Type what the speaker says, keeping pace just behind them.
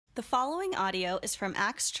The following audio is from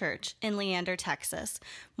Axe Church in Leander, Texas.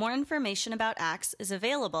 More information about Axe is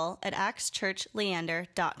available at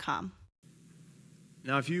axechurchleander.com.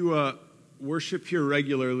 Now, if you worship here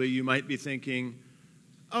regularly, you might be thinking,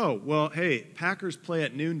 oh, well, hey, Packers play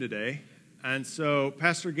at noon today, and so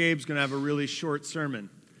Pastor Gabe's going to have a really short sermon.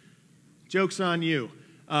 Joke's on you.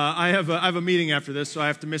 I have a meeting after this, so I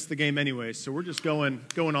have to miss the game anyway. So we're just going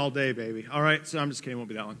all day, baby. All right. So I'm just kidding. It won't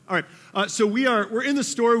be that long. All right. So we're in the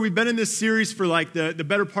story. We've been in this series for like the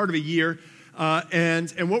better part of a year.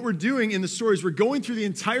 And what we're doing in the story is we're going through the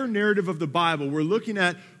entire narrative of the Bible. We're looking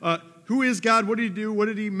at who is God? What did he do? What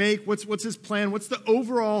did he make? What's his plan? What's the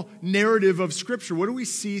overall narrative of Scripture? What do we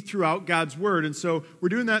see throughout God's Word? And so we're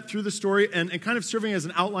doing that through the story, and kind of serving as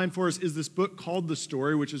an outline for us is this book called The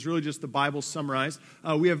Story, which is really just the Bible summarized.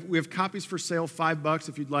 We have copies for sale, $5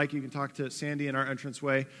 if you'd like. You can talk to Sandy in our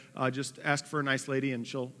entranceway. Just ask for a nice lady, and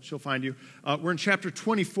she'll find you. We're in chapter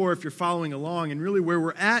 24 if you're following along, and really where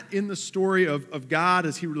we're at in the story of God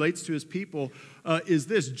as he relates to his people is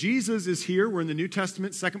this. Jesus is here. We're in the New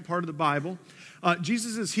Testament, second part of the Bible.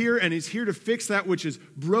 Jesus is here, and he's here to fix that which is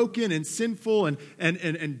broken and sinful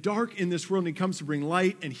and dark in this world, and he comes to bring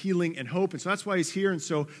light and healing and hope. And so that's why he's here. And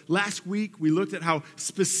so last week, we looked at how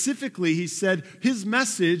specifically he said his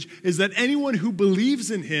message is that anyone who believes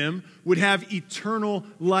in him would have eternal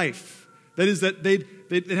life. That is, that they'd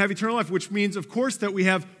have eternal life, which means, of course, that we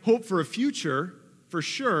have hope for a future, for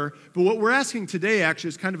sure, but what we're asking today actually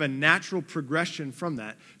is kind of a natural progression from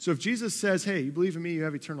that. So if Jesus says, hey, you believe in me, you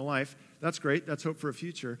have eternal life, that's great, that's hope for a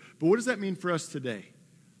future, but what does that mean for us today?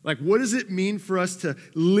 Like, what does it mean for us to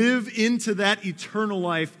live into that eternal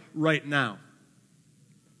life right now?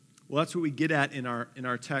 Well, that's what we get at in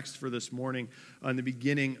our text for this morning. In the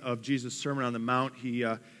beginning of Jesus' Sermon on the Mount, he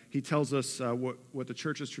tells us what the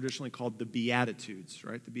church has traditionally called the Beatitudes,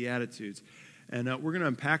 right? The Beatitudes. And we're going to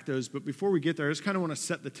unpack those, but before we get there, I just kind of want to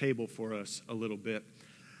set the table for us a little bit.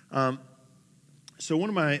 So one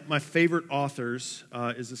of my favorite authors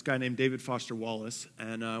is this guy named David Foster Wallace,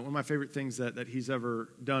 and one of my favorite things that he's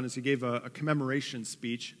ever done is he gave a commemoration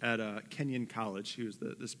speech at Kenyon College. He was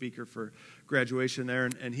the speaker for graduation there,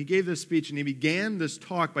 and he gave this speech, and he began this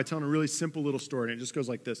talk by telling a really simple little story, and it just goes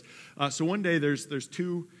like this. So one day there's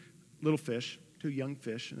two little fish, two young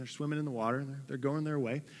fish, and they're swimming in the water, and they're going their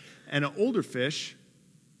way. And an older fish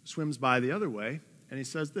swims by the other way, and he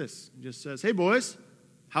says this. He just says, hey, boys,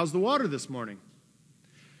 how's the water this morning?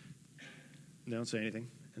 And they don't say anything,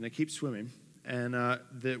 and they keep swimming. And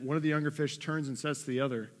one of the younger fish turns and says to the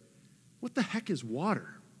other, what the heck is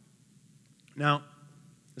water? Now,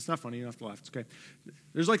 it's not funny. You don't have to laugh. It's okay.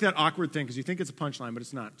 There's like that awkward thing because you think it's a punchline, but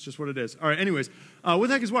it's not. It's just what it is. All right, anyways, what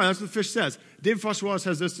the heck is water? That's what the fish says. David Foster Wallace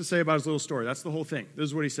has this to say about his little story. That's the whole thing. This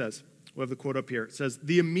is what he says. We'll have the quote up here. It says,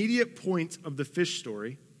 the immediate point of the fish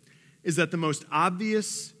story is that the most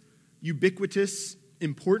obvious, ubiquitous,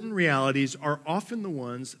 important realities are often the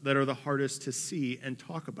ones that are the hardest to see and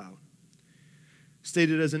talk about.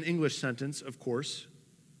 Stated as an English sentence, of course,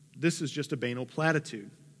 this is just a banal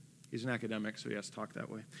platitude. He's an academic, so he has to talk that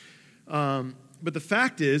way. But the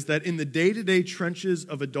fact is that in the day-to-day trenches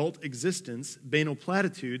of adult existence, banal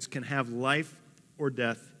platitudes can have life or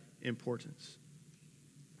death importance.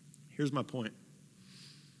 Here's my point.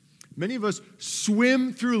 Many of us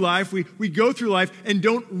swim through life, we go through life and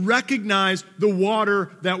don't recognize the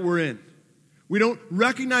water that we're in. We don't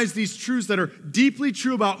recognize these truths that are deeply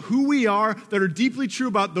true about who we are, that are deeply true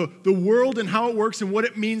about the world and how it works and what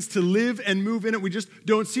it means to live and move in it. We just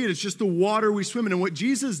don't see it. It's just the water we swim in. And what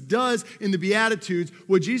Jesus does in the Beatitudes,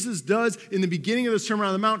 what Jesus does in the beginning of the Sermon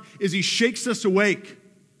on the Mount is he shakes us awake.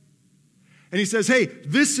 And he says, hey,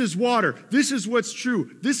 this is water. This is what's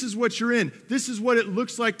true. This is what you're in. This is what it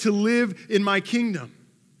looks like to live in my kingdom.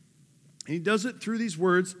 And he does it through these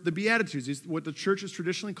words, the Beatitudes. These, what the church has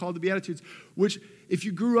traditionally called the Beatitudes, which if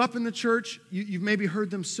you grew up in the church, you've maybe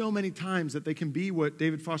heard them so many times that they can be what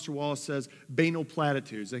David Foster Wallace says, banal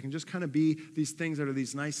platitudes. They can just kind of be these things that are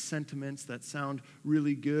these nice sentiments that sound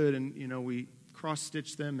really good, and we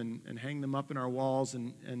cross-stitch them and hang them up in our walls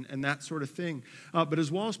and that sort of thing. But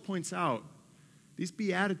as Wallace points out, these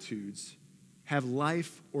Beatitudes have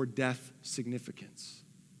life or death significance.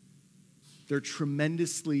 They're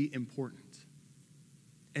tremendously important.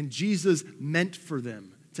 And Jesus meant for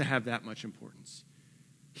them to have that much importance.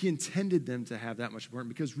 He intended them to have that much importance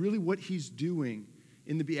because really what he's doing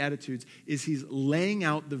in the Beatitudes is he's laying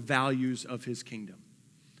out the values of his kingdom.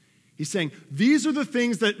 He's saying, these are the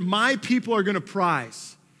things that my people are going to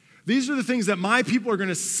prize. These are the things that my people are going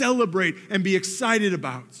to celebrate and be excited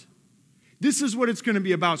about. This is what it's going to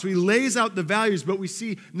be about. So he lays out the values, but we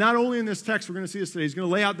see not only in this text, we're going to see this today, he's going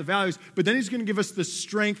to lay out the values, but then he's going to give us the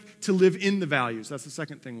strength to live in the values. That's the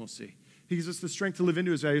second thing we'll see. He gives us the strength to live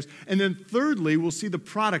into his values. And then thirdly, we'll see the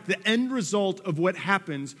product, the end result of what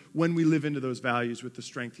happens when we live into those values with the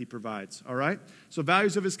strength he provides. All right? So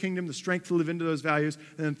values of his kingdom, the strength to live into those values.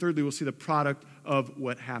 And then thirdly, we'll see the product of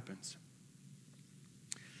what happens.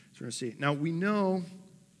 So we're going to see. Now, we know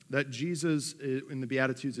that Jesus in the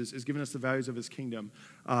Beatitudes is giving us the values of his kingdom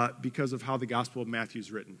because of how the Gospel of Matthew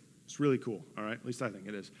is written. It's really cool, all right? At least I think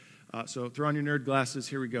it is. So throw on your nerd glasses.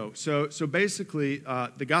 Here we go. So basically,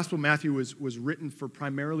 the Gospel of Matthew was written for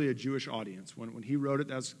primarily a Jewish audience. When he wrote it,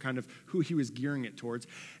 that's kind of who he was gearing it towards.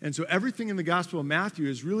 And so everything in the Gospel of Matthew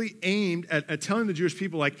is really aimed at telling the Jewish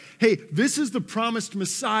people, like, hey, this is the promised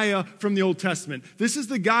Messiah from the Old Testament. This is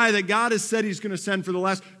the guy that God has said he's going to send for the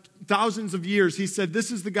last thousands of years. He said,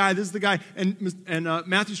 this is the guy, this is the guy. And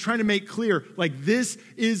Matthew's trying to make clear, like, this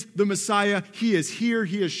is the Messiah. He is here.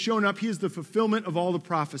 He has shown up. He is the fulfillment of all the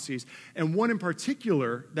prophecies. And one in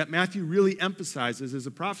particular that Matthew really emphasizes is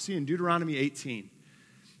a prophecy in Deuteronomy 18.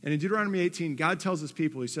 And in Deuteronomy 18, God tells his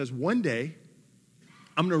people, he says, one day,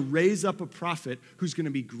 I'm going to raise up a prophet who's going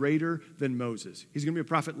to be greater than Moses. He's going to be a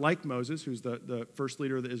prophet like Moses, who's the first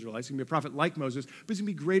leader of the Israelites. He's going to be a prophet like Moses, but he's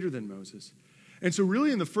going to be greater than Moses. And so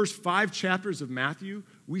really in the first 5 chapters of Matthew,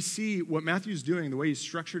 we see what Matthew's doing, the way he's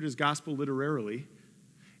structured his gospel literarily,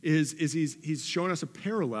 is he's showing us a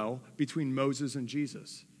parallel between Moses and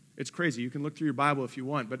Jesus. It's crazy. You can look through your Bible if you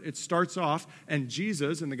want, but it starts off, and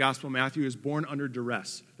Jesus in the Gospel of Matthew is born under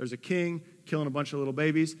duress. There's a king killing a bunch of little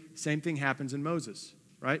babies. Same thing happens in Moses,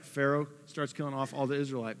 right? Pharaoh starts killing off all the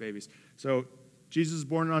Israelite babies. So Jesus is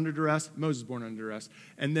born under duress, Moses is born under duress.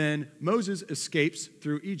 And then Moses escapes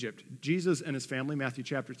through Egypt. Jesus and his family, Matthew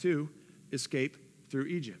chapter 2, escape through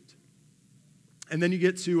Egypt. And then you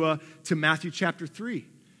get to Matthew chapter 3,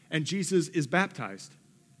 and Jesus is baptized.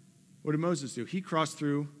 What did Moses do? He crossed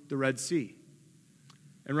through the Red Sea.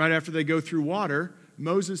 And right after they go through water,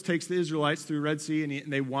 Moses takes the Israelites through the Red Sea,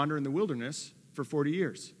 and they wander in the wilderness for 40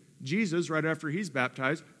 years. Jesus, right after he's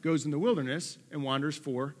baptized, goes in the wilderness and wanders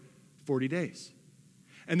for 40 days.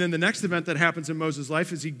 And then the next event that happens in Moses'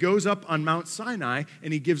 life is he goes up on Mount Sinai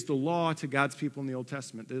and he gives the law to God's people in the Old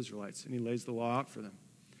Testament, the Israelites, and he lays the law out for them.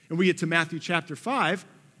 And we get to Matthew chapter 5,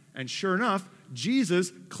 and sure enough,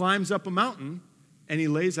 Jesus climbs up a mountain and he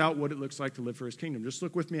lays out what it looks like to live for his kingdom. Just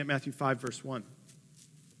look with me at Matthew 5, verse 1.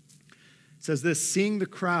 It says this, seeing the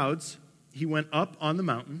crowds, he went up on the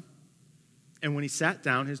mountain, and when he sat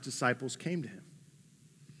down, his disciples came to him.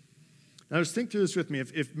 Now, just think through this with me.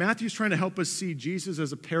 If Matthew's trying to help us see Jesus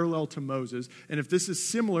as a parallel to Moses, and if this is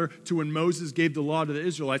similar to when Moses gave the law to the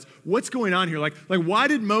Israelites, what's going on here? Like why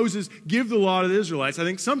did Moses give the law to the Israelites? I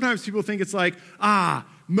think sometimes people think it's like,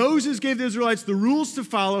 Moses gave the Israelites the rules to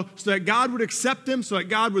follow so that God would accept them, so that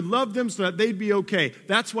God would love them, so that they'd be okay.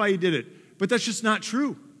 That's why he did it. But that's just not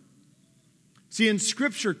true. See, in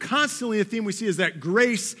Scripture, constantly a theme we see is that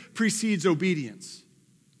grace precedes obedience.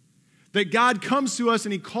 That God comes to us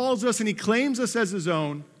and he calls us and he claims us as his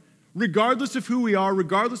own, regardless of who we are,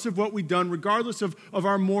 regardless of what we've done, regardless of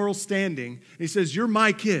our moral standing. And he says, you're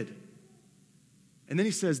my kid. And then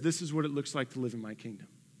he says, this is what it looks like to live in my kingdom.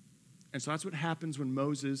 And so that's what happens when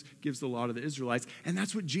Moses gives the law to the Israelites. And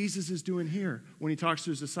that's what Jesus is doing here when he talks to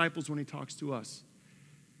his disciples, when he talks to us.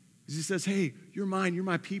 He says, hey, you're mine, you're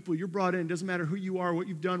my people, you're brought in. It doesn't matter who you are, what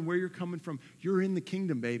you've done, where you're coming from. You're in the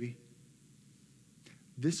kingdom, baby.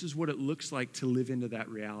 This is what it looks like to live into that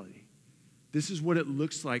reality. This is what it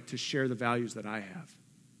looks like to share the values that I have.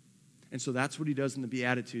 And so that's what he does in the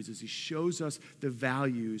Beatitudes, is he shows us the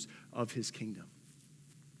values of his kingdom.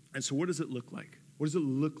 And so what does it look like? What does it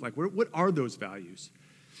look like? What are those values?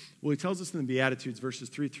 Well, he tells us in the Beatitudes, verses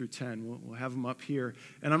 3 through 10. We'll have them up here.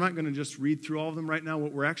 And I'm not going to just read through all of them right now.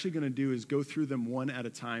 What we're actually going to do is go through them one at a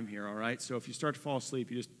time here, all right? So if you start to fall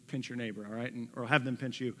asleep, you just pinch your neighbor, all right? Or have them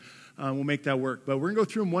pinch you. We'll make that work. But we're going to go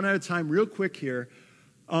through them one at a time real quick here.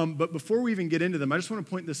 But before we even get into them, I just want to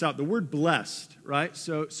point this out. The word blessed, right?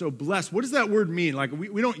 So blessed, what does that word mean? Like,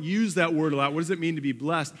 we don't use that word a lot. What does it mean to be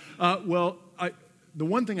blessed? The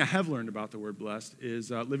one thing I have learned about the word blessed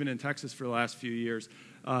is living in Texas for the last few years,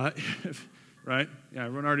 right? Yeah,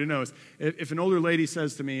 everyone already knows. If an older lady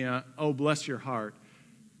says to me, oh, bless your heart,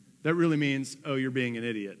 that really means, oh, you're being an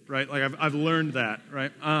idiot, right? Like, I've learned that,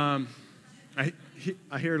 right? I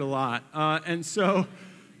hear it a lot. And so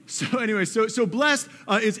anyway, so blessed,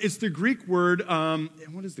 it's the Greek word,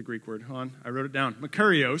 what is the Greek word? Hold on, I wrote it down.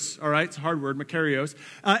 Makarios, all right? It's a hard word, makarios.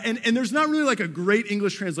 And there's not really like a great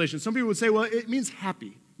English translation. Some people would say, well, it means happy.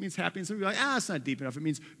 It means happy. And some people are like, it's not deep enough. It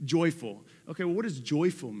means joyful. Okay, well, what does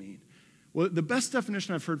joyful mean? Well, the best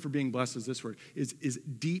definition I've heard for being blessed is this word, is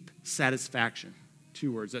deep satisfaction.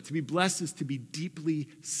 2 words. That to be blessed is to be deeply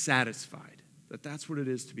satisfied. That's what it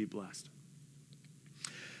is to be blessed.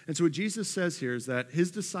 And so what Jesus says here is that his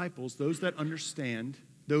disciples, those that understand,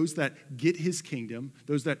 those that get his kingdom,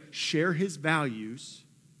 those that share his values,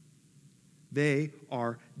 they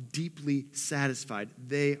are deeply satisfied.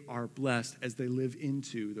 They are blessed as they live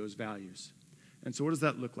into those values. And so what does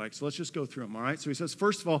that look like? So let's just go through them, all right? So he says,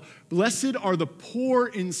 first of all, blessed are the poor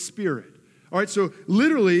in spirit. All right, so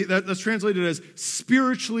literally that's translated as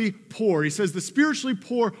spiritually poor. He says the spiritually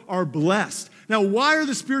poor are blessed. Now, why are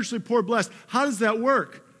the spiritually poor blessed? How does that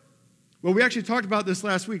work? Well, we actually talked about this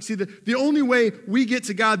last week. See, the only way we get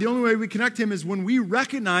to God, the only way we connect to him is when we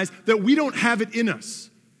recognize that we don't have it in us.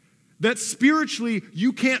 That spiritually,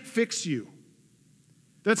 you can't fix you.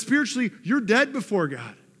 That spiritually, you're dead before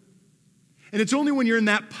God. And it's only when you're in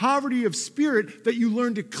that poverty of spirit that you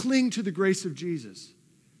learn to cling to the grace of Jesus.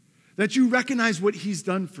 That you recognize what he's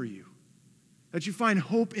done for you. That you find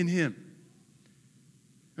hope in him.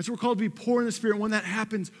 And so we're called to be poor in the spirit. When that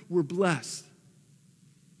happens, we're blessed.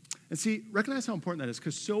 And see, recognize how important that is,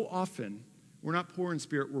 because so often we're not poor in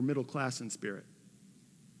spirit, we're middle class in spirit.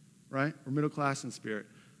 Right? We're middle class in spirit.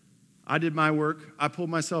 I did my work, I pulled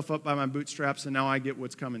myself up by my bootstraps, and now I get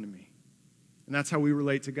what's coming to me. And that's how we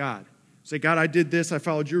relate to God. Say, God, I did this, I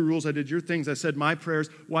followed your rules, I did your things, I said my prayers,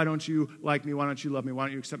 why don't you like me, why don't you love me, why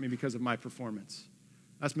don't you accept me because of my performance?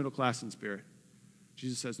 That's middle class in spirit.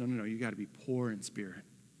 Jesus says, no, you got to be poor in spirit.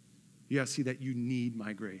 You got to see that you need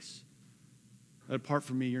my grace. That apart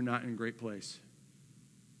from me, you're not in a great place.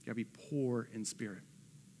 You got to be poor in spirit.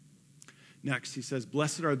 Next, he says,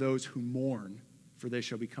 blessed are those who mourn, for they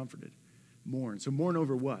shall be comforted. Mourn. So mourn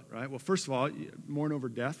over what, right? Well, first of all, mourn over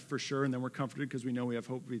death for sure, and then we're comforted because we know we have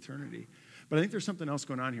hope of eternity. But I think there's something else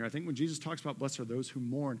going on here. I think when Jesus talks about blessed are those who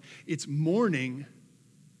mourn, it's mourning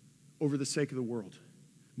over the sake of the world.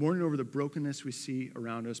 Mourning over the brokenness we see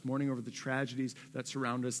around us, mourning over the tragedies that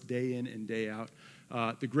surround us day in and day out.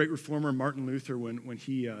 The great reformer Martin Luther, when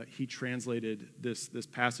he translated this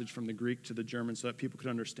passage from the Greek to the German so that people could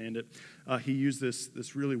understand it, he used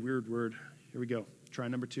this really weird word. Here we go. Try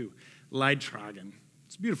number 2. Leidtragen.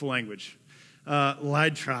 It's beautiful language.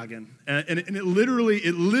 Leidtragen. And it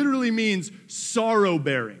literally means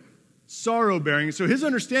sorrow-bearing. Sorrow-bearing. So his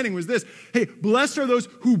understanding was this. Hey, blessed are those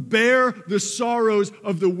who bear the sorrows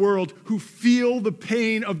of the world, who feel the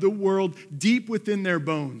pain of the world deep within their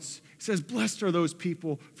bones. He says, blessed are those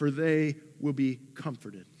people, for they will be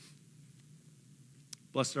comforted.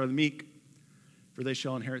 Blessed are the meek, for they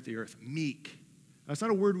shall inherit the earth. Meek. That's not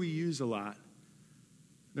a word we use a lot.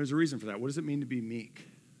 There's a reason for that. What does it mean to be meek?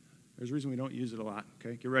 There's a reason we don't use it a lot.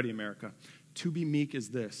 Okay, get ready, America. To be meek is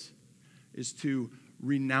this, is to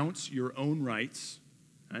renounce your own rights,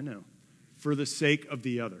 I know, for the sake of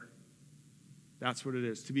the other. That's what it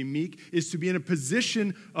is. To be meek is to be in a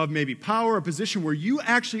position of maybe power, a position where you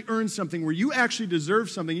actually earn something, where you actually deserve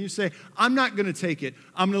something. And you say, I'm not going to take it.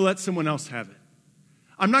 I'm going to let someone else have it.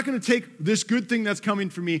 I'm not going to take this good thing that's coming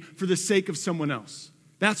for me for the sake of someone else.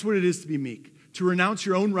 That's what it is to be meek, to renounce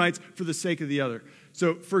your own rights for the sake of the other.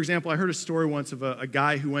 So, for example, I heard a story once of a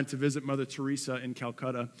guy who went to visit Mother Teresa in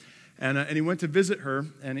Calcutta. And he went to visit her,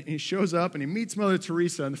 and he shows up, and he meets Mother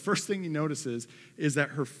Teresa, and the first thing he notices is that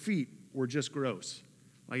her feet were just gross.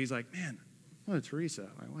 Like, he's like, man, Mother Teresa,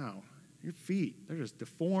 like, wow, your feet, they're just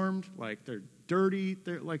deformed, like, they're dirty,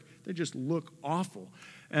 they just look awful.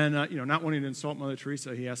 And, not wanting to insult Mother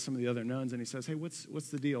Teresa, he asked some of the other nuns, and he says, hey, what's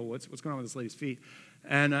the deal? What's going on with this lady's feet?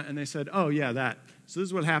 And they said, oh, yeah, that. So this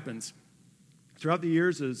is what happens. Throughout the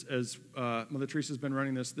years, as Mother Teresa's been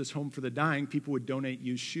running this home for the dying, people would donate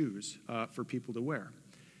used shoes for people to wear.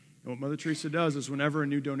 And what Mother Teresa does is whenever a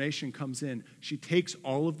new donation comes in, she takes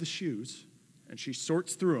all of the shoes and she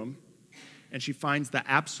sorts through them and she finds the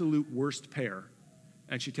absolute worst pair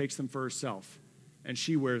and she takes them for herself and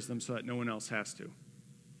she wears them so that no one else has to.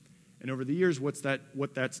 And over the years, what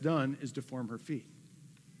that's done is deform her feet.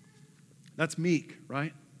 That's meek,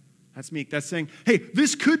 right? That's meek. That's saying, hey,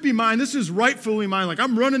 this could be mine. This is rightfully mine. Like,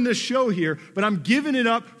 I'm running this show here, but I'm giving it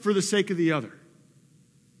up for the sake of the other.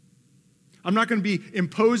 I'm not going to be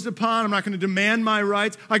imposed upon. I'm not going to demand my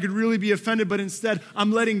rights. I could really be offended, but instead,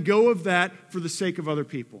 I'm letting go of that for the sake of other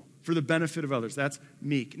people, for the benefit of others. That's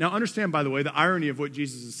meek. Now, understand, by the way, the irony of what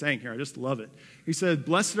Jesus is saying here. I just love it. He said,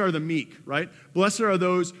 blessed are the meek, right? Blessed are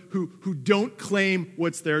those who don't claim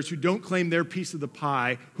what's theirs, who don't claim their piece of the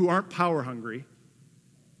pie, who aren't power hungry.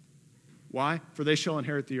 Why? For they shall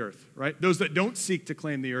inherit the earth, right? Those that don't seek to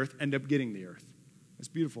claim the earth end up getting the earth. It's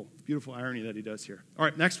beautiful, beautiful irony that he does here. All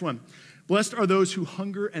right, next one. Blessed are those who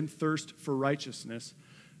hunger and thirst for righteousness,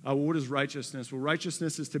 What is righteousness? Well,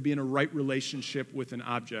 righteousness is to be in a right relationship with an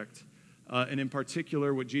object. And in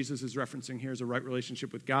particular, what Jesus is referencing here is a right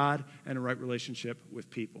relationship with God and a right relationship with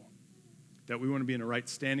people. That we want to be in a right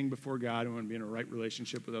standing before God, and we want to be in a right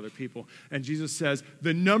relationship with other people. And Jesus says,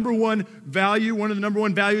 the number one value, one of the number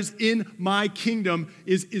one values in my kingdom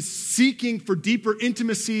is seeking for deeper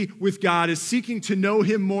intimacy with God, is seeking to know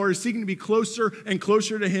him more, is seeking to be closer and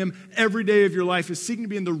closer to him every day of your life, is seeking to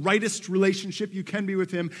be in the rightest relationship you can be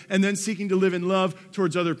with him, and then seeking to live in love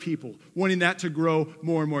towards other people, wanting that to grow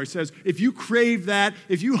more and more. He says, if you crave that,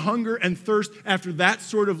 if you hunger and thirst after that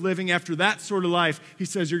sort of living, after that sort of life, he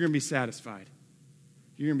says you're going to be satisfied.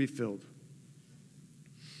 You're going to be filled.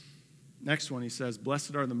 Next one, he says,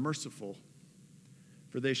 blessed are the merciful,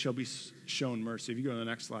 for they shall be shown mercy. If you go to the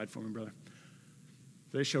next slide for me, brother.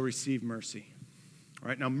 They shall receive mercy. All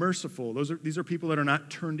right, now merciful, these are people that are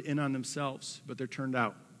not turned in on themselves, but they're turned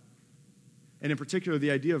out. And in particular,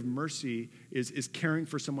 the idea of mercy is caring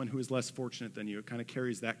for someone who is less fortunate than you. It kind of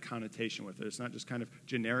carries that connotation with it. It's not just kind of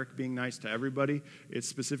generic being nice to everybody. It's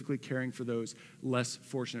specifically caring for those less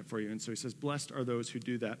fortunate for you. And so he says, blessed are those who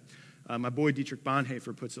do that. My boy Dietrich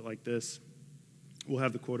Bonhoeffer puts it like this. We'll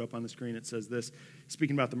have the quote up on the screen. It says this,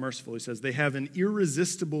 speaking about the merciful, he says, they have an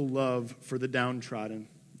irresistible love for the downtrodden,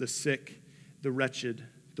 the sick, the wretched,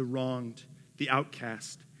 the wronged, the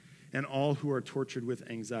outcast, and all who are tortured with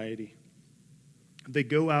anxiety. They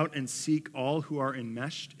go out and seek all who are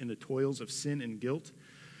enmeshed in the toils of sin and guilt.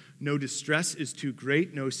 No distress is too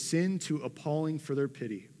great, no sin too appalling for their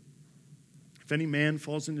pity. If any man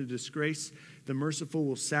falls into disgrace, the merciful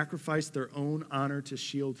will sacrifice their own honor to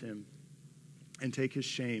shield him and take his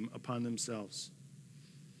shame upon themselves.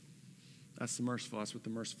 That's the merciful. That's what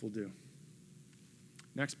the merciful do.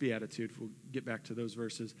 Next beatitude, we'll get back to those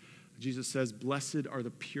verses. Jesus says, blessed are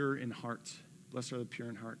the pure in heart. Blessed are the pure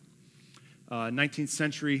in heart. 19th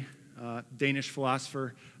century Danish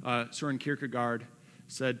philosopher Søren Kierkegaard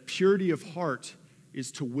said, purity of heart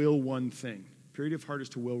is to will one thing. Purity of heart is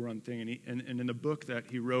to will one thing. And in a book that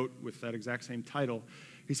he wrote with that exact same title,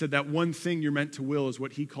 he said that one thing you're meant to will is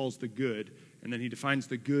what he calls the good. And then he defines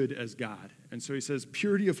the good as God. And so he says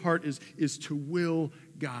purity of heart is to will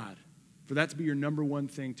God. For that to be your number one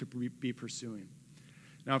thing to be pursuing.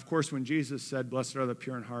 Now, of course, when Jesus said, blessed are the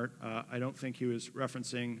pure in heart, I don't think he was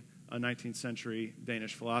referencing a 19th century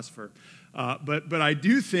Danish philosopher. But I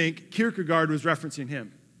do think Kierkegaard was referencing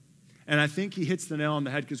him. And I think he hits the nail on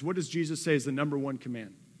the head, because what does Jesus say is the number one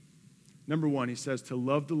command? Number one, he says to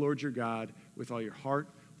love the Lord your God with all your heart,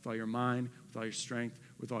 with all your mind, with all your strength,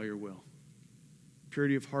 with all your will.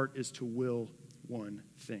 Purity of heart is to will one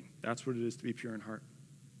thing. That's what it is to be pure in heart.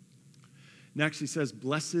 Next, he says,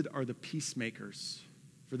 blessed are the peacemakers,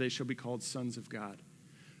 for they shall be called sons of God.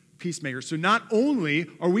 Peacemakers. So not only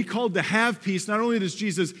are we called to have peace, not only does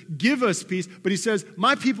Jesus give us peace, but he says,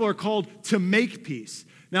 my people are called to make peace.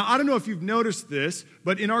 Now, I don't know if you've noticed this,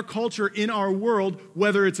 but in our culture, in our world,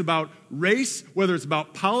 whether it's about race, whether it's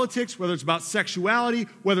about politics, whether it's about sexuality,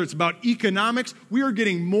 whether it's about economics, we are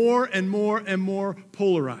getting more and more and more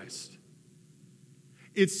polarized.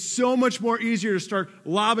 It's so much more easier to start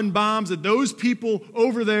lobbing bombs at those people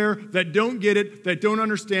over there that don't get it, that don't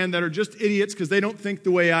understand, that are just idiots because they don't think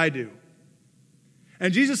the way I do.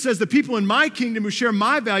 And Jesus says the people in my kingdom who share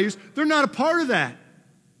my values, they're not a part of that.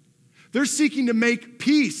 They're seeking to make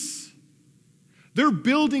peace. They're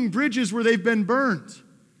building bridges where they've been burned.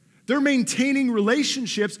 They're maintaining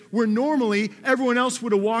relationships where normally everyone else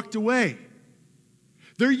would have walked away.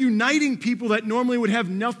 They're uniting people that normally would have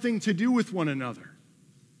nothing to do with one another.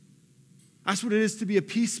 That's what it is to be a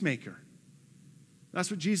peacemaker. That's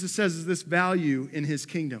what Jesus says is this value in his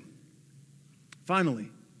kingdom. Finally,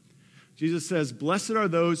 Jesus says, blessed are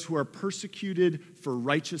those who are persecuted for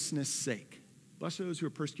righteousness' sake. Blessed are those who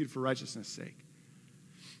are persecuted for righteousness' sake.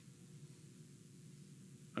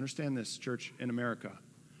 Understand this, church in America.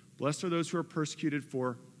 Blessed are those who are persecuted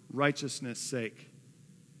for righteousness' sake.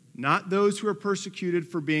 Not those who are persecuted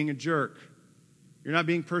for being a jerk. You're not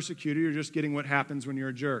being persecuted, you're just getting what happens when you're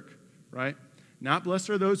a jerk. Right? Not blessed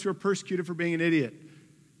are those who are persecuted for being an idiot.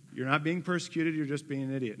 You're not being persecuted, you're just being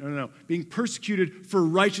an idiot. No. Being persecuted for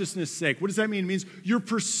righteousness' sake. What does that mean? It means you're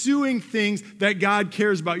pursuing things that God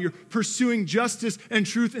cares about. You're pursuing justice and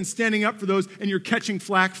truth and standing up for those, and you're catching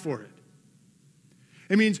flack for it.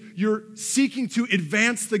 It means you're seeking to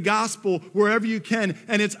advance the gospel wherever you can,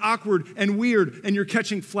 and it's awkward and weird, and you're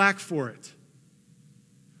catching flack for it.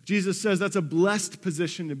 Jesus says that's a blessed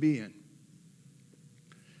position to be in.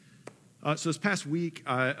 So this past week,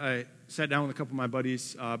 I sat down with a couple of my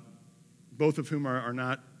buddies, both of whom are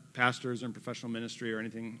not pastors or in professional ministry or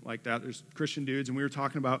anything like that. There's Christian dudes, and we were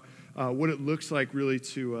talking about what it looks like really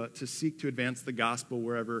to seek to advance the gospel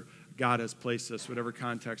wherever God has placed us, whatever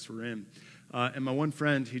context we're in. And my one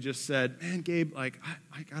friend, he just said, man, Gabe, like,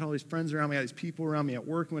 I got all these friends around me, I got these people around me at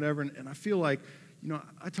work and whatever, and I feel like,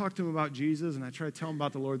 I talk to them about Jesus, and I try to tell them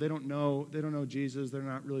about the Lord. They don't know Jesus. They're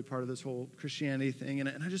not really part of this whole Christianity thing,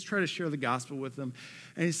 and I just try to share the gospel with them.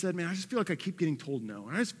 And he said, man, I just feel like I keep getting told no,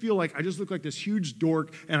 and I just feel like I just look like this huge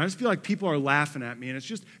dork, and I just feel like people are laughing at me, and it's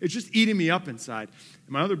just eating me up inside. And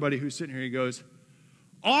my other buddy who's sitting here, he goes,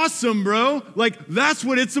 awesome, bro. Like, that's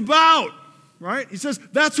what it's about, right? He says,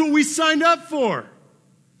 that's what we signed up for.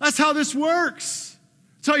 That's how this works.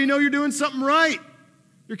 That's how you know you're doing something right.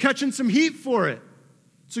 You're catching some heat for it.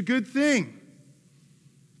 It's a good thing.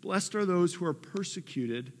 Blessed are those who are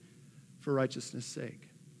persecuted for righteousness' sake.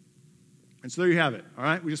 And so there you have it, all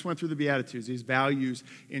right? We just went through the Beatitudes, these values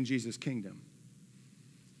in Jesus' kingdom.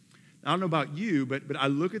 Now, I don't know about you, but I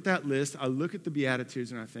look at that list, I look at the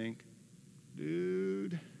Beatitudes, and I think,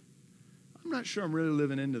 dude, I'm not sure I'm really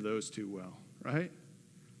living into those too well, right?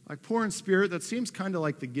 Like poor in spirit, that seems kind of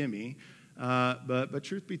like the gimme. But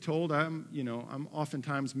truth be told, I'm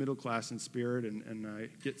oftentimes middle class in spirit, and I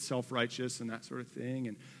get self-righteous and that sort of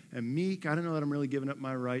thing. And meek, I don't know that I'm really giving up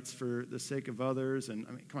my rights for the sake of others. And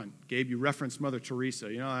I mean, come on, Gabe, you referenced Mother Teresa.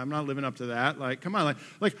 I'm not living up to that. Like, come on,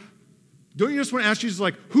 like, don't you just want to ask Jesus,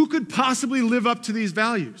 like, who could possibly live up to these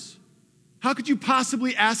values? How could you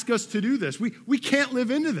possibly ask us to do this? We can't live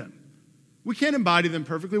into them. We can't embody them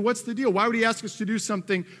perfectly. What's the deal? Why would he ask us to do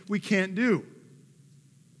something we can't do?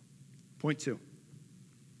 Point 2.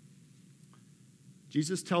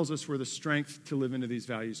 Jesus tells us where the strength to live into these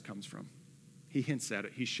values comes from. He hints at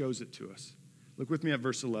it. He shows it to us. Look with me at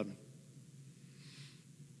verse 11.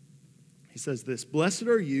 He says this, blessed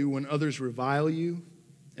are you when others revile you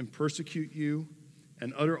and persecute you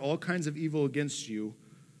and utter all kinds of evil against you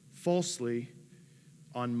falsely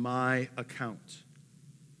on my account.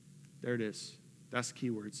 There it is. That's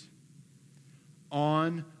keywords.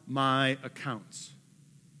 On my account.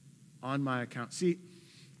 On my account. See,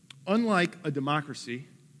 unlike a democracy,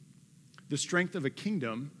 the strength of a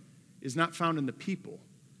kingdom is not found in the people.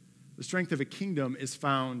 The strength of a kingdom is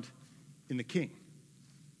found in the king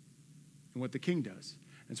and what the king does.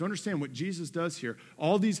 And so understand what Jesus does here.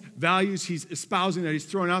 All these values he's espousing that he's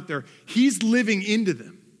throwing out there, he's living into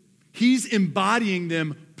them. He's embodying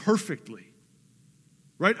them perfectly.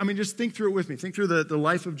 Right? I mean, just think through it with me. Think through the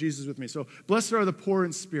life of Jesus with me. So, blessed are the poor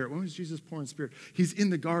in spirit. When was Jesus poor in spirit? He's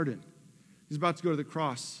in the garden. He's about to go to the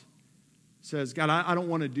cross. Says, God, I don't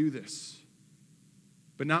want to do this.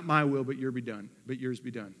 But not my will, but yours be done.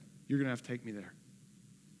 You're going to have to take me there.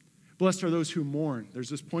 Blessed are those who mourn. There's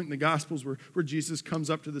this point in the Gospels where Jesus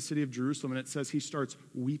comes up to the city of Jerusalem, and it says he starts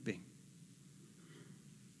weeping.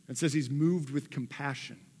 It says he's moved with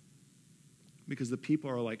compassion because the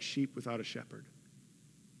people are like sheep without a shepherd.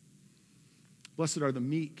 Blessed are the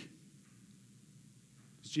meek.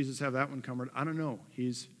 Does Jesus have that one covered? I don't know.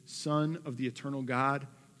 He's Son of the eternal God,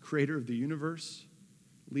 creator of the universe,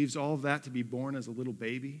 leaves all of that to be born as a little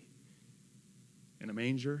baby in a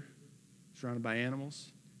manger, surrounded by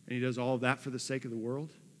animals, and he does all of that for the sake of the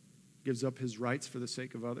world, gives up his rights for the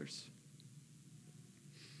sake of others.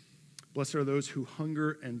 Blessed are those who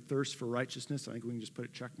hunger and thirst for righteousness. I think we can just put a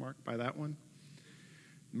check mark by that one.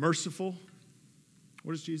 Merciful.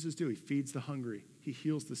 What does Jesus do? He feeds the hungry. He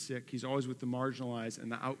heals the sick. He's always with the marginalized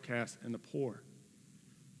and the outcast and the poor.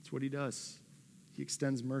 That's what he does. He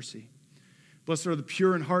extends mercy. Blessed are the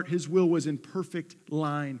pure in heart. His will was in perfect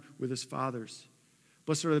line with his Father's.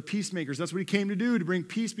 Blessed are the peacemakers. That's what he came to do, to bring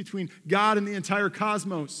peace between God and the entire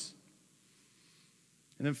cosmos.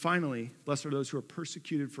 And then finally, blessed are those who are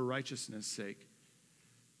persecuted for righteousness' sake.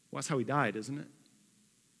 Well, that's how he died, isn't it?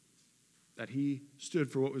 That he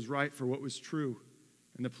stood for what was right, for what was true.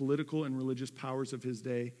 And the political and religious powers of his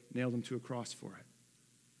day nailed him to a cross for it.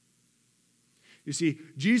 You see,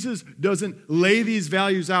 Jesus doesn't lay these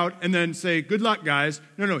values out and then say, good luck, guys.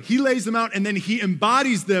 No, he lays them out and then he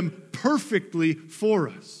embodies them perfectly for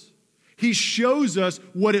us. He shows us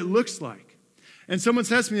what it looks like. And someone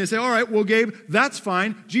says to me, they say, all right, well, Gabe, that's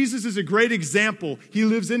fine. Jesus is a great example. He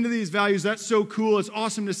lives into these values. That's so cool. It's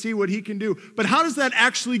awesome to see what he can do. But how does that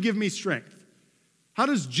actually give me strength? How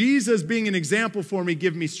does Jesus being an example for me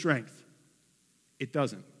give me strength? It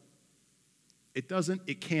doesn't. It doesn't,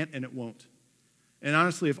 it can't, and it won't. And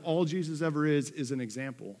honestly, if all Jesus ever is an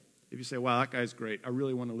example, if you say, wow, that guy's great, I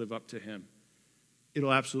really want to live up to him,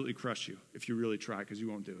 it'll absolutely crush you if you really try, because you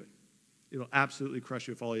won't do it. It'll absolutely crush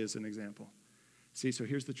you if all he is an example. See, so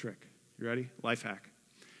here's the trick. You ready? Life hack.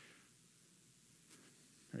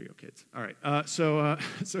 There you go, kids. All right, so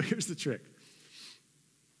here's the trick.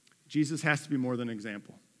 Jesus has to be more than an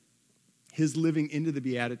example. His living into the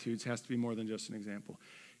Beatitudes has to be more than just an example.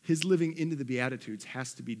 His living into the Beatitudes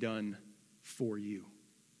has to be done for you.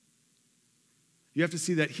 You have to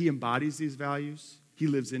see that he embodies these values. He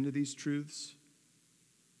lives into these truths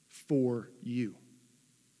for you.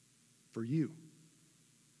 For you.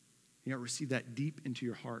 You got to receive that deep into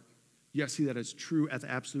your heart. You got to see that as true at the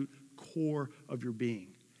absolute core of your being.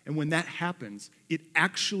 And when that happens, it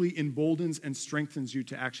actually emboldens and strengthens you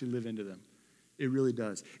to actually live into them. It really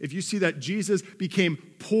does. If you see that Jesus became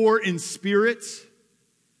poor in spirit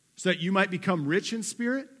so that you might become rich in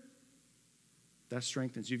spirit, that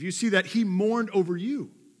strengthens you. If you see that he mourned over you,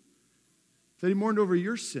 that he mourned over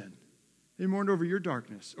your sin, that he mourned over your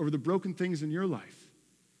darkness, over the broken things in your life,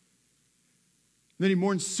 and then he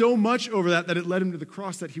mourned so much over that it led him to the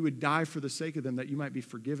cross that he would die for the sake of them, that you might be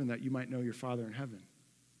forgiven, that you might know your Father in heaven.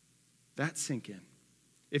 That sink in.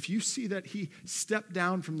 If you see that he stepped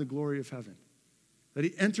down from the glory of heaven, that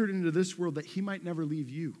he entered into this world that he might never leave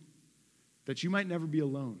you, that you might never be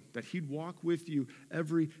alone, that he'd walk with you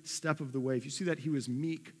every step of the way. If you see that he was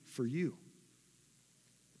meek for you,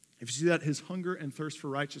 if you see that his hunger and thirst for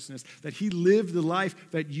righteousness, that he lived the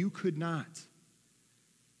life that you could not,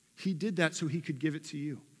 he did that so he could give it to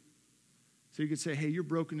you. So you could say, hey, your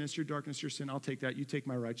brokenness, your darkness, your sin, I'll take that. You take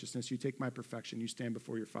my righteousness. You take my perfection. You stand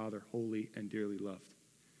before your Father, holy and dearly loved.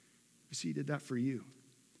 You see, he did that for you.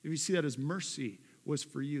 If you see that his mercy was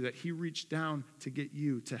for you, that he reached down to get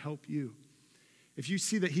you, to help you. If you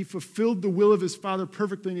see that he fulfilled the will of his Father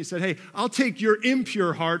perfectly and he said, hey, I'll take your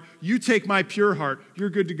impure heart. You take my pure heart. You're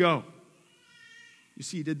good to go. You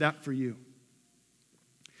see, he did that for you.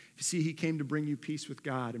 You see, he came to bring you peace with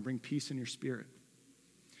God and bring peace in your spirit.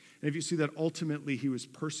 And if you see that ultimately he was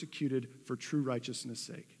persecuted for true righteousness'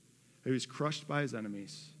 sake, that he was crushed by his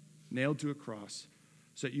enemies, nailed to a cross,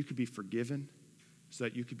 so that you could be forgiven, so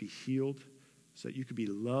that you could be healed, so that you could be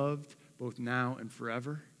loved both now and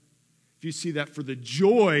forever. If you see that for the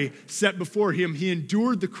joy set before him, he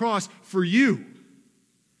endured the cross for you.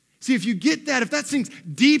 See, if you get that, if that sinks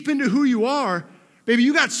deep into who you are, baby,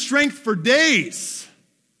 you got strength for days.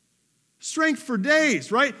 Strength for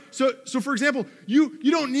days, right? So for example, you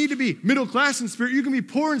don't need to be middle class in spirit. You can be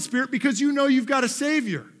poor in spirit because you know you've got a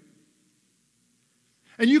Savior.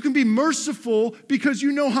 And you can be merciful because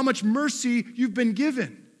you know how much mercy you've been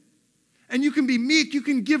given. And you can be meek. You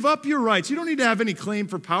can give up your rights. You don't need to have any claim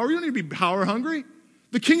for power. You don't need to be power hungry.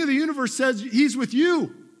 The King of the universe says he's with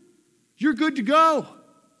you. You're good to go.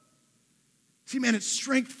 See, man, it's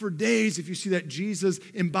strength for days if you see that Jesus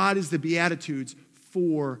embodies the Beatitudes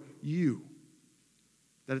for you.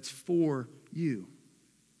 That it's for you.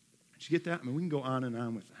 Did you get that? I mean, we can go on and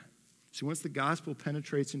on with that. See, once the gospel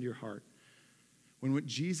penetrates into your heart, when what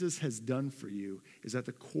Jesus has done for you is at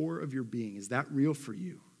the core of your being, is that real for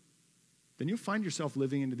you? Then you'll find yourself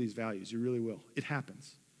living into these values. You really will. It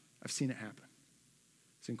happens. I've seen it happen.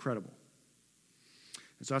 It's incredible.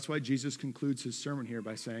 And so that's why Jesus concludes his sermon here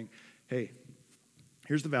by saying, hey,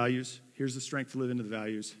 here's the values. Here's the strength to live into the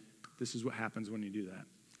values. This is what happens when you do that.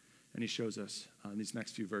 And he shows us in these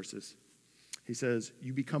next few verses. He says,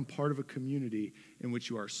 you become part of a community in which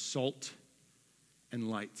you are salt and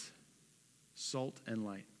light. Salt and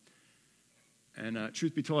light. And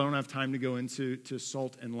truth be told, I don't have time to go into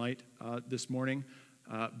salt and light this morning.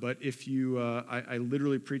 But if you, I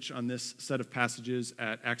literally preached on this set of passages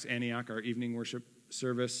at Acts Antioch, our evening worship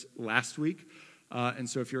service last week. And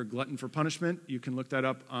so if you're a glutton for punishment, you can look that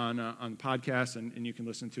up on the podcast and you can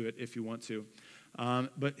listen to it if you want to.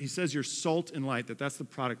 But he says you're salt and light, that's the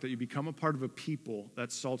product, that you become a part of a people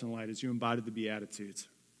that's salt and light as you embody the Beatitudes.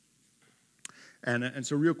 And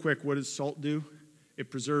so real quick, what does salt do? It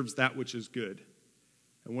preserves that which is good.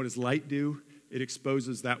 And what does light do? It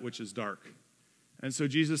exposes that which is dark. And so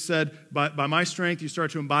Jesus said, by my strength, you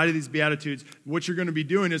start to embody these Beatitudes. What you're going to be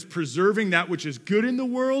doing is preserving that which is good in the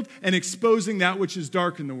world and exposing that which is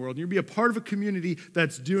dark in the world. And you'll be a part of a community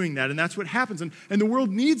that's doing that. And that's what happens. And the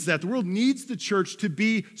world needs that. The world needs the church to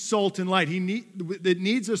be salt and light. It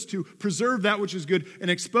needs us to preserve that which is good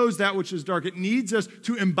and expose that which is dark. It needs us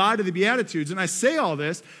to embody the Beatitudes. And I say all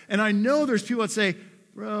this, and I know there's people that say,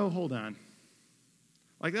 bro, hold on.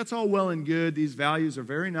 Like, that's all well and good. These values are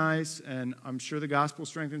very nice, and I'm sure the gospel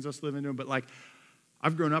strengthens us living into them. But, like,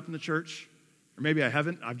 I've grown up in the church, or maybe I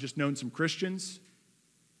haven't. I've just known some Christians,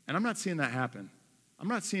 and I'm not seeing that happen. I'm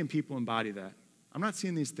not seeing people embody that. I'm not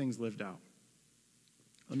seeing these things lived out.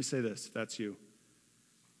 Let me say this, if that's you.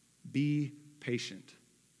 Be patient.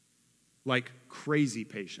 Like crazy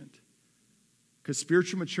patient. Because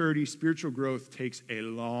spiritual maturity, spiritual growth takes a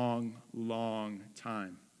long, long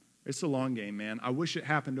time. It's a long game, man. I wish it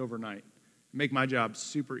happened overnight. Make my job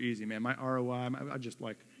super easy, man. My ROI,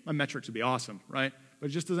 my metrics would be awesome, right? But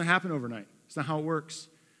it just doesn't happen overnight. It's not how it works.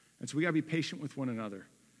 And so we got to be patient with one another.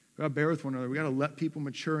 We got to bear with one another. We got to let people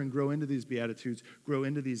mature and grow into these beatitudes, grow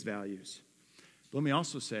into these values. But let me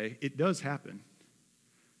also say, it does happen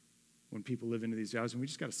when people live into these values, and we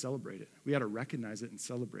just got to celebrate it. We got to recognize it and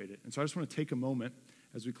celebrate it. And so I just want to take a moment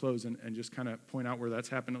as we close and just kind of point out where that's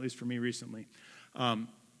happened, at least for me recently.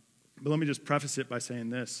 But let me just preface it by saying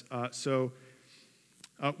this.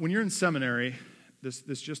 When you're in seminary,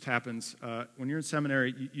 this just happens. When you're in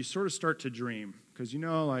seminary, you sort of start to dream because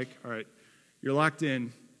all right, you're locked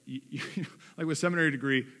in. Like with seminary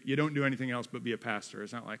degree, you don't do anything else but be a pastor.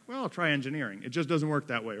 It's not like, well, I'll try engineering. It just doesn't work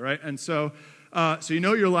that way, right? And so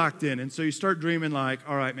you're locked in. And so you start dreaming like,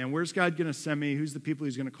 all right, man, where's God going to send me? Who's the people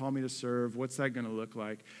he's going to call me to serve? What's that going to look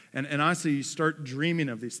like? And honestly, you start dreaming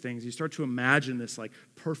of these things. You start to imagine this like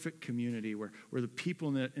perfect community where the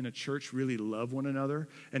people in a church really love one another.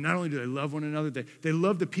 And not only do they love one another, they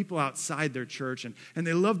love the people outside their church. And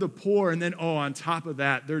they love the poor. And then, on top of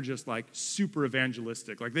that, they're just like super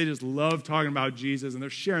evangelistic. Like they just love talking about Jesus. And they're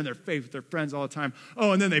sharing their faith with their friends all the time.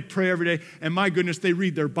 And then they pray every day. And my goodness, they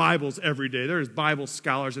read their Bibles every day. They're Bible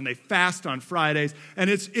scholars, and they fast on Fridays,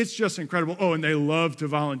 and it's just incredible. And they love to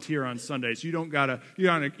volunteer on Sundays. You don't gotta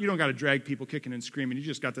drag people kicking and screaming. You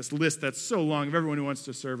just got this list that's so long of everyone who wants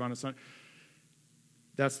to serve on a Sunday.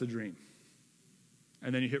 That's the dream.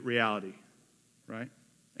 And then you hit reality, right?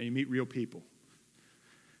 And you meet real people.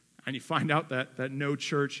 And you find out that no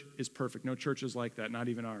church is perfect. No church is like that, not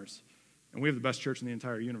even ours. And we have the best church in the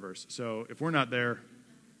entire universe. So if we're not there,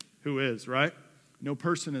 who is, right? No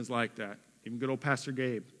person is like that. Even good old Pastor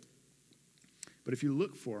Gabe. But if you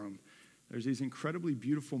look for them, there's these incredibly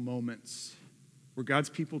beautiful moments where God's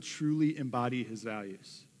people truly embody his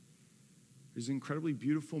values. There's incredibly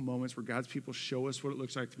beautiful moments where God's people show us what it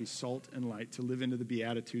looks like to be salt and light, to live into the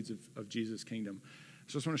beatitudes of Jesus' kingdom.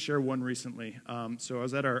 So I just want to share one recently. So I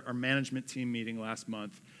was at our management team meeting last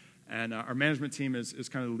month, and our management team is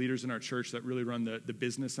kind of the leaders in our church that really run the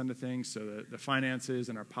business end of things, so the finances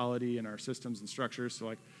and our polity and our systems and structures, so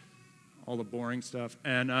like all the boring stuff.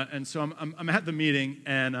 And so I'm at the meeting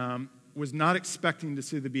and was not expecting to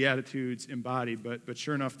see the Beatitudes embodied, but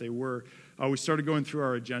sure enough they were. We started going through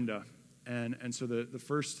our agenda, and so the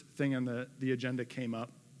first thing on the agenda came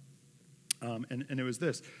up, and it was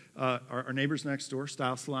this. Our neighbors next door,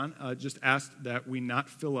 Style Salon, just asked that we not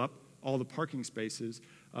fill up all the parking spaces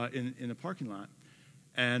in the parking lot.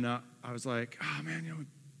 And I was like, oh man, we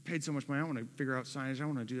paid so much money. I want to figure out signage. I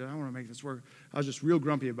want to do that. I want to make this work. I was just real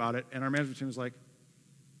grumpy about it. And our management team was like,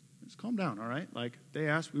 just calm down, all right? Like, they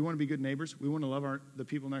asked, we want to be good neighbors. We want to love the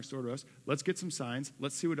people next door to us. Let's get some signs.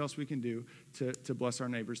 Let's see what else we can do to bless our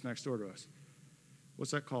neighbors next door to us.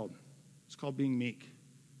 What's that called? It's called being meek.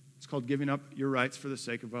 It's called giving up your rights for the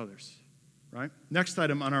sake of others, right? Next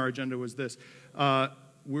item on our agenda was this.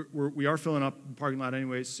 We are filling up the parking lot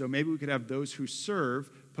anyways, so maybe we could have those who serve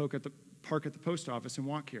park at the post office and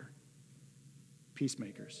walk here.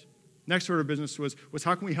 Peacemakers. Next order of business was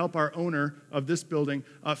how can we help our owner of this building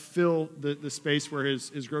fill the space where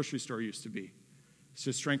his grocery store used to be? It's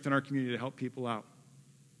to strengthen our community, to help people out.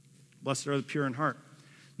 Blessed are the pure in heart.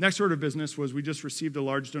 Next order of business was we just received a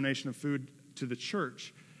large donation of food to the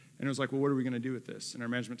church. And it was like, well, what are we going to do with this? And our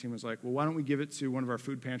management team was like, well, why don't we give it to one of our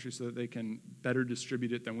food pantries so that they can better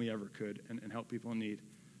distribute it than we ever could and help people in need.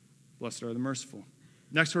 Blessed are the merciful.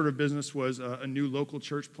 Next order of business was a new local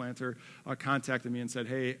church planter contacted me and said,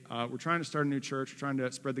 hey, we're trying to start a new church. We're trying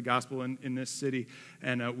to spread the gospel in this city.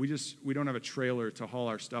 And we don't have a trailer to haul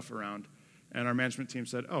our stuff around. And our management team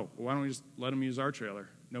said, oh, well, why don't we just let them use our trailer?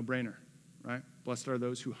 No brainer, right? Blessed are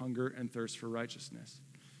those who hunger and thirst for righteousness.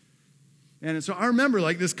 And so I remember,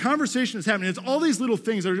 like, this conversation is happening. It's all these little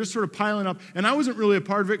things that are just sort of piling up. And I wasn't really a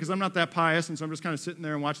part of it because I'm not that pious, and so I'm just kind of sitting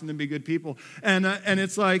there and watching them be good people. And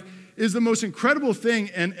it's like, is the most incredible thing.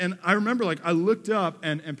 And I remember, like, I looked up,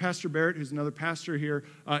 and Pastor Barrett, who's another pastor here,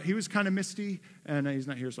 he was kind of misty, and he's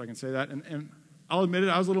not here so I can say that. And I'll admit it,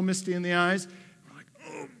 I was a little misty in the eyes. We're like,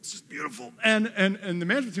 oh, this is beautiful. And the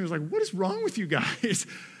management team was like, what is wrong with you guys?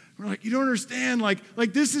 We're like, you don't understand.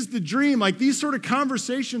 Like this is the dream. Like these sort of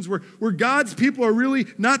conversations where God's people are really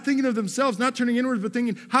not thinking of themselves, not turning inwards, but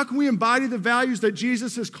thinking, how can we embody the values that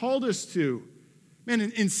Jesus has called us to? Man,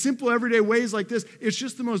 in simple, everyday ways like this, it's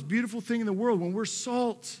just the most beautiful thing in the world when we're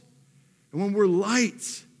salt and when we're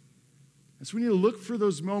light. And so we need to look for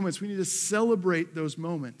those moments. We need to celebrate those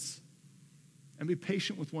moments and be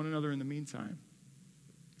patient with one another in the meantime.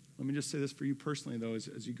 Let me just say this for you personally, though,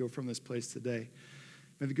 as you go from this place today.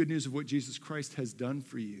 May the good news of what Jesus Christ has done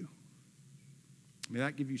for you, May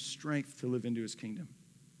that give you strength to live into his kingdom.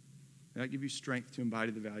 May that give you strength to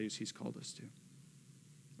embody the values he's called us to.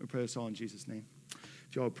 We pray this all in Jesus' name.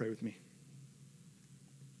 If you all would pray with me.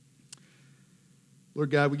 Lord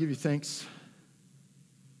God, we give you thanks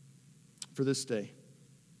for this day.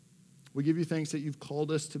 We give you thanks that you've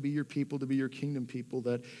called us to be your people, to be your kingdom people,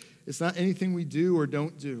 that it's not anything we do or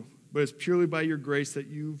don't do, but it's purely by your grace that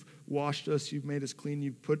you've washed us, you've made us clean,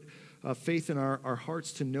 you've put faith in our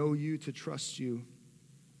hearts to know you, to trust you.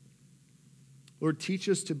 Lord, teach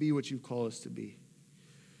us to be what you've called us to be.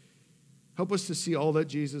 Help us to see all that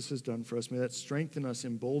Jesus has done for us. May that strengthen us,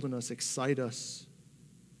 embolden us, excite us,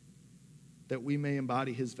 that we may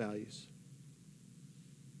embody his values.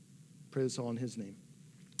 Pray this all in his name.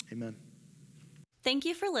 Amen. Thank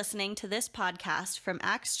you for listening to this podcast from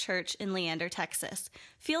Acts Church in Leander, Texas.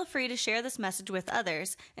 Feel free to share this message with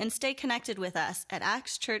others and stay connected with us at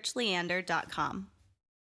actschurchleander.com.